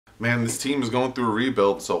Man, this team is going through a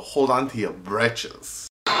rebuild, so hold on to your britches.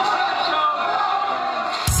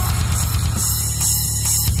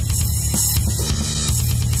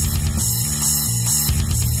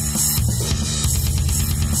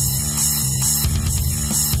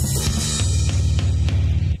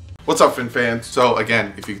 What's up, Fin fans? So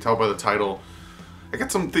again, if you can tell by the title, I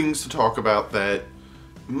got some things to talk about that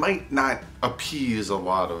might not appease a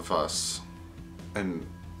lot of us, and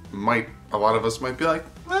a lot of us might be like,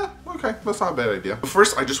 okay, that's not a bad idea. But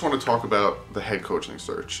first, I just want to talk about the head coaching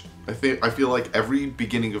search. I feel like every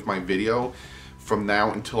beginning of my video from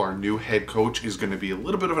now until our new head coach is going to be a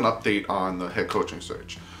little bit of an update on the head coaching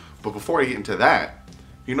search. But before I get into that,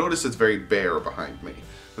 you notice it's very bare behind me.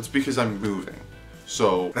 That's because I'm moving.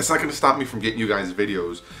 So that's not going to stop me from getting you guys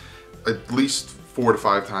videos at least 4 to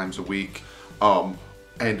 5 times a week. And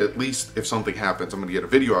at least if something happens, I'm going to get a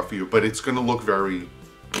video out for you. But it's going to look very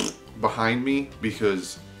behind me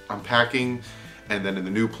because I'm packing. And then in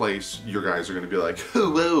the new place, you guys are going to be like, oh,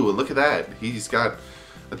 whoa, look at that. He's got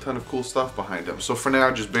a ton of cool stuff behind him. So for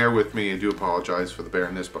now, just bear with me. I do apologize for the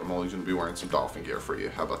bareness, but I'm always going to be wearing some Dolphin gear for you.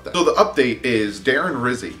 How about that? So the update is Darren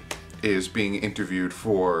Rizzi is being interviewed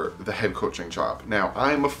for the head coaching job. Now,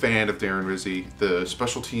 I'm a fan of Darren Rizzi. The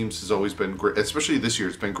special teams has always been great, especially this year.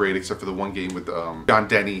 It's been great, except for the one game with John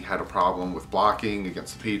Denny had a problem with blocking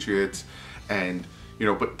against the Patriots, and you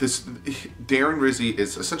know. But this Darren Rizzi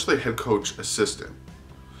is essentially a head coach assistant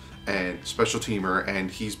and special teamer, and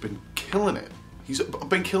he's been killing it. He's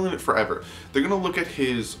been killing it forever. They're gonna look at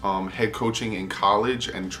his head coaching in college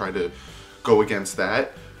and try to go against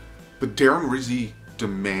that. But Darren Rizzi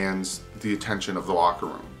demands the attention of the locker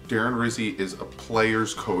room. Darren Rizzi is a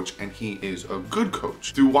player's coach, and he is a good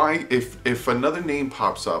coach. If another name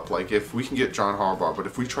pops up, like if we can get John Harbaugh, but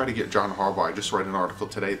if we try to get John Harbaugh, I just read an article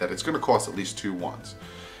today that it's going to cost at least 2 ones.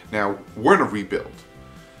 Now, we're in a rebuild.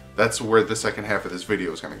 That's where the second half of this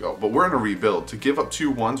video is going to go. But we're in a rebuild. To give up 2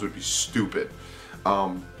 ones would be stupid.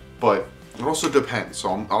 But it also depends,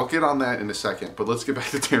 so I'll get on that in a second. But let's get back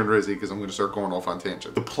to Darren Rizzi because I'm going to start going off on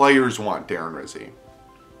tangent. The players want Darren Rizzi.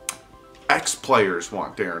 Ex-players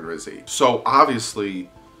want Darren Rizzi. So obviously,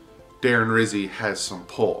 Darren Rizzi has some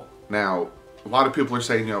pull. Now, a lot of people are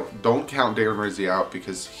saying, you know, don't count Darren Rizzi out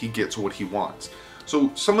because he gets what he wants.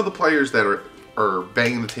 So some of the players that are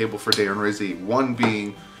banging the table for Darren Rizzi, one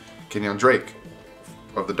being Kenyon Drake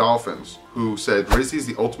of the Dolphins, who said Rizzi is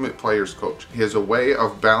the ultimate player's coach. He has a way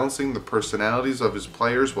of balancing the personalities of his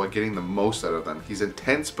players while getting the most out of them. He's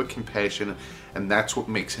intense but compassionate, and that's what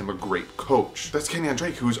makes him a great coach. That's Kenyon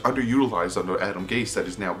Drake, who's underutilized under Adam Gase, that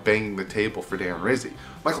is now banging the table for Darren Rizzi.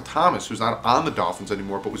 Michael Thomas, who's not on the Dolphins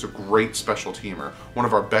anymore, but was a great special teamer, one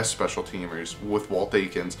of our best special teamers with Walt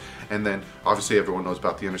Aikens, and then obviously everyone knows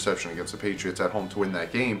about the interception against the Patriots at home to win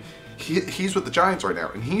that game. He's with the Giants right now,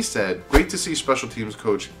 and he said, great to see special teams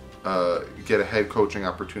coach get a head coaching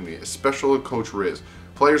opportunity, especially Coach Riz.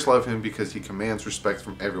 Players love him because he commands respect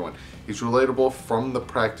from everyone. He's relatable, from the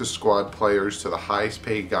practice squad players to the highest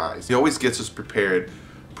paid guys. He always gets us prepared.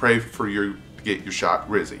 Pray for you to get your shot,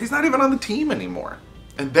 Rizzi. He's not even on the team anymore.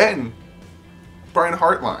 And then, Brian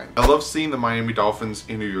Hartline. I love seeing the Miami Dolphins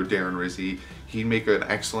interview Darren Rizzi. He'd make an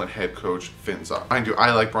excellent head coach, fins up. Mind you,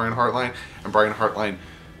 I like Brian Hartline, and Brian Hartline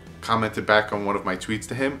commented back on one of my tweets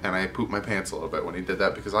to him, and I pooped my pants a little bit when he did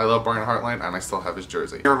that because I love Brian Hartline and I still have his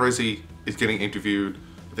jersey. Darren Rizzi is getting interviewed,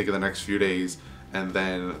 I think, in the next few days, and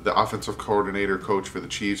then the offensive coordinator coach for the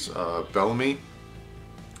Chiefs, Bellamy,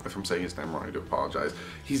 if I'm saying his name wrong, I do apologize.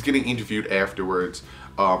 He's getting interviewed afterwards,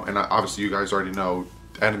 and obviously you guys already know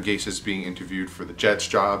Adam Gase is being interviewed for the Jets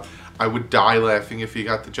job. I would die laughing if he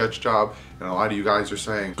got the Jets job, and a lot of you guys are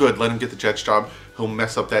saying, good, let him get the Jets job. He'll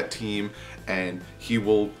mess up that team, and he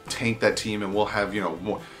will tank that team, and we'll have, you know,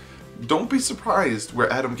 more. Don't be surprised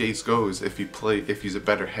where Adam Gase goes if he's a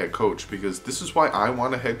better head coach, because this is why I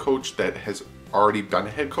want a head coach that has already been a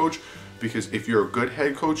head coach, because if you're a good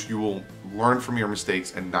head coach, you will learn from your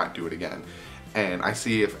mistakes and not do it again. And I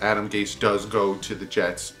see if Adam Gase does go to the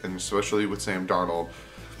Jets, and especially with Sam Darnold,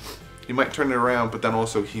 he might turn it around, but then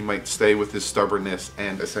also he might stay with his stubbornness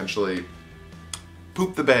and essentially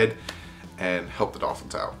poop the bed and help the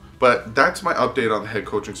Dolphins out. But that's my update on the head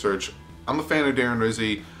coaching search. I'm a fan of Darren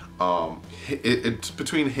Rizzi. It's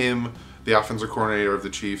between him, the offensive coordinator of the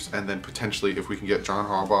Chiefs, and then potentially if we can get John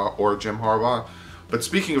Harbaugh or Jim Harbaugh. But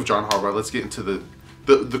speaking of John Harbaugh, let's get into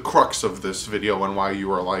the crux of this video and why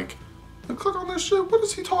you are like, click on this shit, what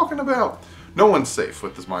is he talking about? No one's safe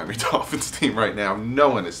with this Miami Dolphins team right now. No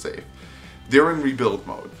one is safe. They're in rebuild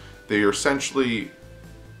mode. They are essentially,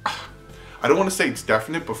 I don't want to say it's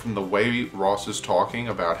definite, but from the way Ross is talking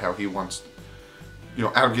about how he wants you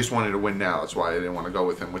know, Adam Gase wanted to win now. That's why I didn't want to go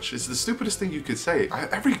with him, which is the stupidest thing you could say.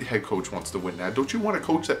 Every head coach wants to win now. Don't you want a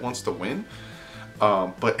coach that wants to win?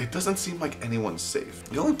 But it doesn't seem like anyone's safe.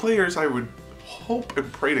 The only players I would hope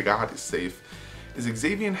and pray to God is safe is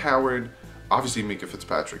Xavier Howard. Obviously, Mika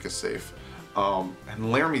Fitzpatrick is safe.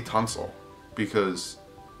 And Laramie Tunsil, because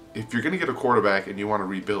if you're going to get a quarterback and you want to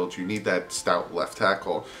rebuild, you need that stout left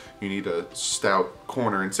tackle. You need a stout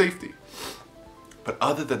corner and safety. But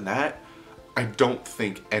other than that, I don't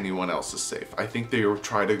think anyone else is safe. I think they will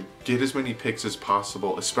try to get as many picks as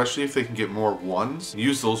possible, especially if they can get more ones.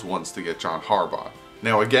 Use those ones to get John Harbaugh.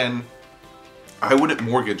 Now again, I wouldn't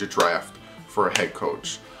mortgage a draft for a head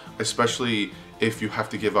coach, especially if you have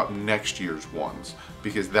to give up next year's ones,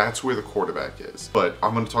 because that's where the quarterback is. But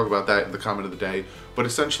I'm going to talk about that in the comment of the day. But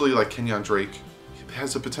essentially, like Kenyon Drake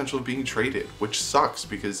has the potential of being traded, which sucks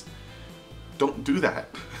because don't do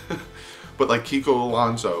that. But like Kiko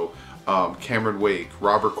Alonso, Cameron Wake,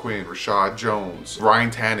 Robert Quinn, Rashad Jones, Ryan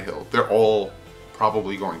Tannehill, they're all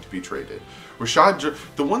probably going to be traded.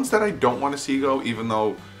 The ones that I don't want to see go, even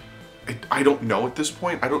though I don't know at this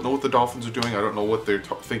point. I don't know what the Dolphins are doing. I don't know what they're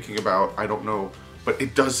thinking about. I don't know. But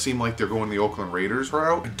it does seem like they're going the Oakland Raiders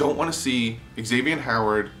route. I don't want to see Xavier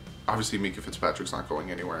Howard. Obviously, Mika Fitzpatrick's not going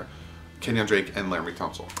anywhere. Kenyon Drake and Laramie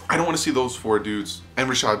Tunsil. I don't want to see those four dudes. And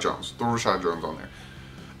Rashad Jones. Throw Rashad Jones on there.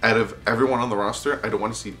 Out of everyone on the roster, I don't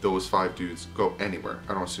want to see those 5 dudes go anywhere. I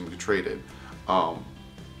don't want to see them get traded.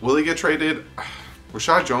 Will they get traded?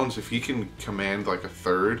 Rashad Jones, if he can command like a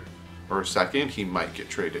third or a second, he might get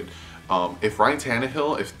traded. If Ryan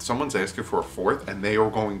Tannehill, if someone's asking for a 4th and they are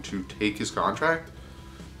going to take his contract,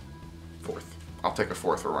 4th. I'll take a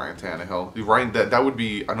 4th for Ryan Tannehill. Ryan, that would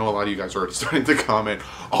be, I know a lot of you guys are already starting to comment,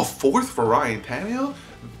 a 4th for Ryan Tannehill?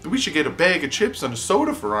 We should get a bag of chips and a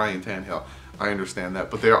soda for Ryan Tannehill. I understand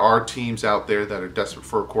that, but there are teams out there that are desperate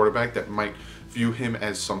for a quarterback that might view him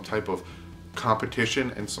as some type of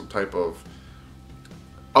competition and some type of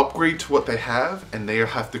upgrade to what they have, and they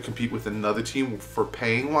have to compete with another team for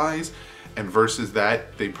paying wise, and versus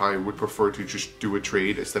that, they probably would prefer to just do a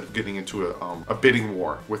trade instead of getting into a bidding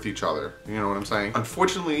war with each other. You know what I'm saying?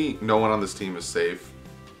 Unfortunately, no one on this team is safe,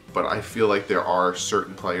 but I feel like there are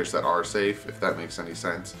certain players that are safe, if that makes any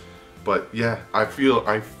sense. But yeah, I feel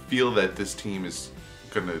that this team is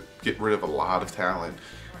gonna get rid of a lot of talent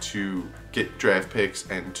to get draft picks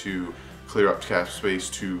and to clear up cap space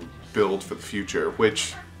to build for the future,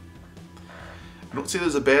 which I don't see it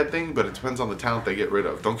as a bad thing, but it depends on the talent they get rid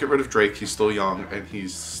of. Don't get rid of Drake, he's still young and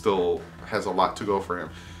he's still has a lot to go for him.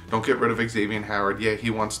 Don't get rid of Xavier Howard. Yeah, he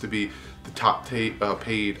wants to be the top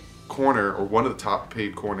paid corner, or one of the top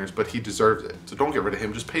paid corners, but he deserves it. So don't get rid of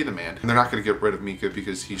him, just pay the man. And they're not going to get rid of Mika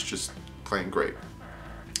because he's just playing great.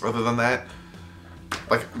 Other than that,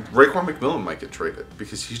 like Raekwon McMillan might get traded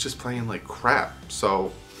because he's just playing like crap.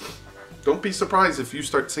 So don't be surprised if you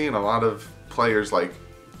start seeing a lot of players like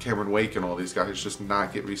Cameron Wake and all these guys just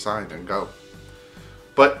not get re-signed and go.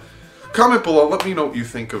 But comment below, let me know what you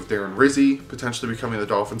think of Darren Rizzi potentially becoming the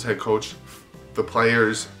Dolphins head coach. The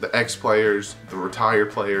players, the ex-players, the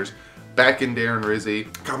retired players, back in Darren Rizzi.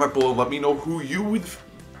 Comment below, let me know who you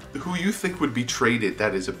think would be traded.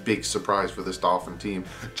 That is a big surprise for this Dolphin team,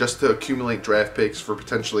 just to accumulate draft picks for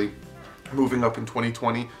potentially moving up in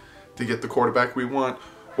 2020 to get the quarterback we want,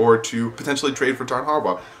 or to potentially trade for John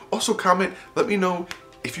Harbaugh. Also comment, let me know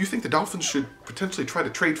if you think the Dolphins should potentially try to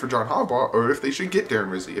trade for John Harbaugh, or if they should get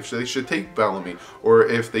Darren Rizzi, if they should take Bellamy, or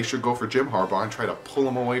if they should go for Jim Harbaugh and try to pull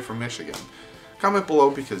him away from Michigan. Comment below,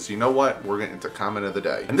 because you know what? We're getting into comment of the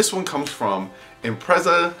day. And this one comes from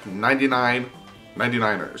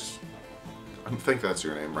Impreza99ers. I think that's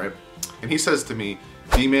your name, right? And he says to me,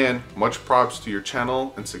 D-Man, much props to your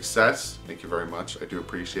channel and success. Thank you very much. I do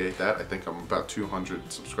appreciate that. I think I'm about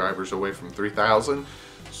 200 subscribers away from 3,000.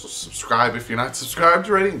 So subscribe if you're not subscribed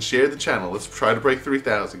already, and share the channel. Let's try to break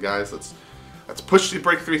 3,000, guys. Let's push to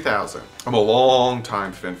break 3,000. I'm a long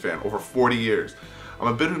time fan, over 40 years. I'm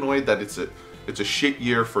a bit annoyed that it's a shit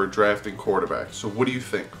year for drafting quarterback. So what do you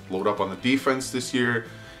think? Load up on the defense this year,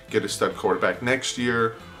 get a stud quarterback next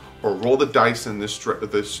year, or roll the dice in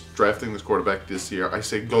drafting this quarterback this year? I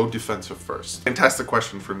say go defensive first. Fantastic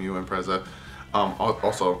question from you, Impreza.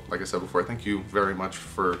 Also, like I said before, thank you very much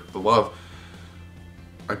for the love.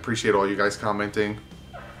 I appreciate all you guys commenting,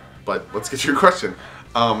 but let's get to your question.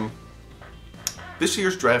 This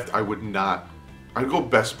year's draft, I'd go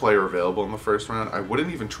best player available in the first round. I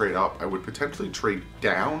wouldn't even trade up. I would potentially trade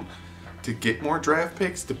down to get more draft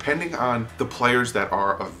picks, depending on the players that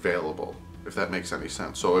are available, if that makes any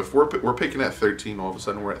sense. So if we're picking at 13, all of a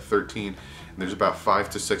sudden we're at 13, and there's about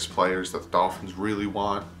 5 to 6 players that the Dolphins really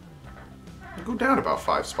want, go down about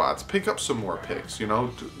 5 spots. Pick up some more picks, you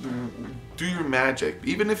know. Do your magic.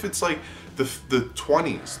 Even if it's like the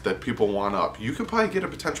 20s that people want up, you could probably get a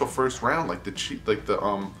potential first round, like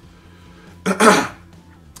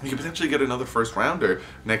you could potentially get another first rounder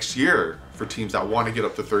next year for teams that want to get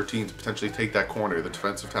up to 13 to potentially take that corner, the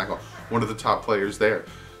defensive tackle, one of the top players there.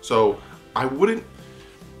 So I wouldn't,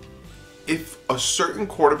 if a certain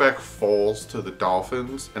quarterback falls to the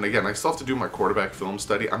Dolphins, and again, I still have to do my quarterback film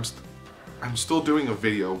study. I'm still doing a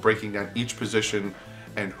video breaking down each position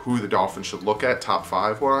and who the Dolphins should look at top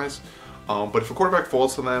 5 wise. But if a quarterback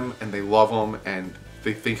falls to them and they love him and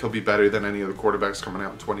they think he'll be better than any of the quarterbacks coming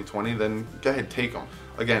out in 2020, then go ahead, take him.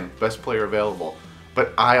 Again, best player available.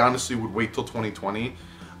 But I honestly would wait till 2020,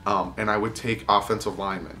 and I would take offensive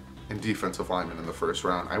linemen and defensive linemen in the first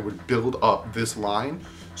round. I would build up this line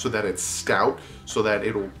so that it's stout, so that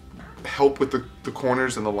it'll help with the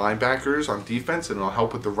corners and the linebackers on defense, and it'll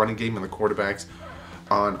help with the running game and the quarterbacks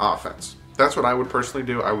on offense. That's what I would personally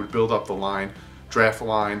do. I would build up the line, draft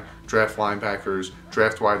linebackers,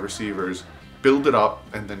 draft wide receivers, build it up,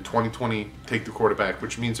 and then 2020 take the quarterback,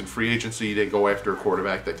 which means in free agency they go after a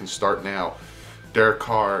quarterback that can start now. Derek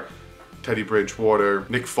Carr, Teddy Bridgewater,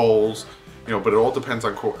 Nick Foles, you know, but it all depends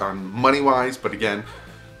on money wise. But again,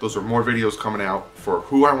 those are more videos coming out for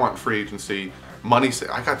who I want in free agency. Money,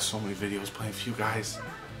 I got so many videos playing for you guys.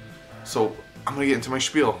 So I'm gonna get into my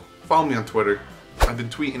spiel. Follow me on Twitter. I've been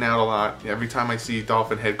tweeting out a lot. Every time I see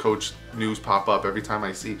Dolphin head coach news pop up, every time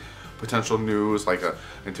I see potential news like a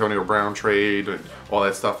Antonio Brown trade and all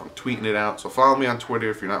that stuff, I'm tweeting it out. So follow me on Twitter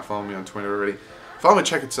if you're not following me on Twitter already. Follow me,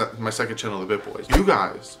 check my second channel, The Bit Boys. You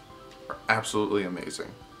guys are absolutely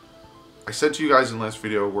amazing. I said to you guys in the last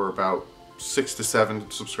video we're about 6 to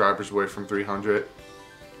 7 subscribers away from 300.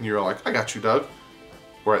 And you're like, I got you, Doug.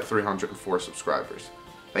 We're at 304 subscribers.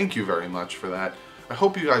 Thank you very much for that. I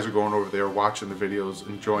hope you guys are going over there, watching the videos,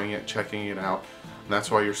 enjoying it, checking it out. And that's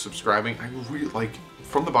why you're subscribing. I really, like,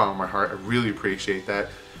 from the bottom of my heart, I really appreciate that.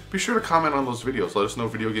 Be sure to comment on those videos. Let us know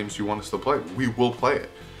video games you want us to play. We will play it.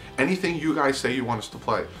 Anything you guys say you want us to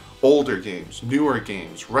play. Older games, newer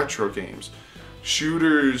games, retro games,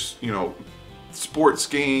 shooters, you know, sports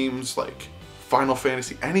games, like Final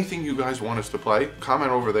Fantasy, anything you guys want us to play,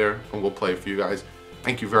 comment over there and we'll play it for you guys.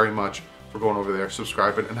 Thank you very much for going over there,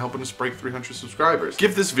 subscribing, and helping us break 300 subscribers.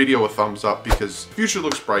 Give this video a thumbs up because the future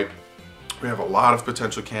looks bright. We have a lot of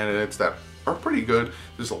potential candidates that are pretty good.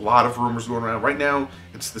 There's a lot of rumors going around. Right now,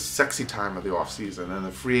 it's the sexy time of the off season and the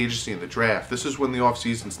free agency and the draft. This is when the off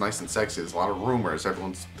season's nice and sexy. There's a lot of rumors.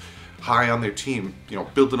 Everyone's high on their team, you know,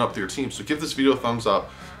 building up their team. So give this video a thumbs up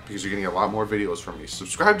because you're gonna get a lot more videos from me.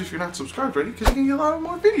 Subscribe if you're not subscribed already because you're gonna get a lot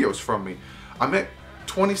more videos from me. I'm at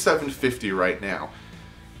 2750 right now.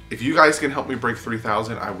 If you guys can help me break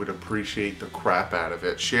 3,000, I would appreciate the crap out of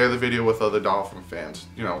it. Share the video with other Dolphin fans,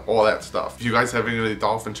 you know, all that stuff. If you guys have any of the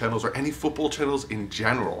Dolphin channels or any football channels in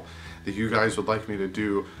general that you guys would like me to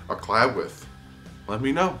do a collab with, let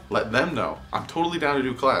me know. Let them know. I'm totally down to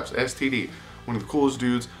do collabs. STD, one of the coolest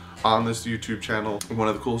dudes on this YouTube channel, one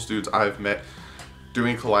of the coolest dudes I've met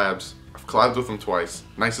doing collabs. I've collabed with him twice.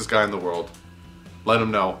 Nicest guy in the world. Let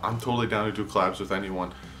him know. I'm totally down to do collabs with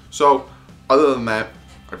anyone. So, other than that,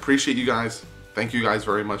 I appreciate you guys. Thank you guys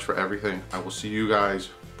very much for everything. I will see you guys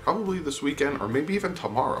probably this weekend or maybe even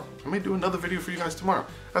tomorrow. I may do another video for you guys tomorrow.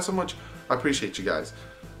 That's how much I appreciate you guys.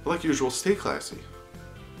 But like usual, stay classy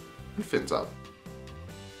and fins up.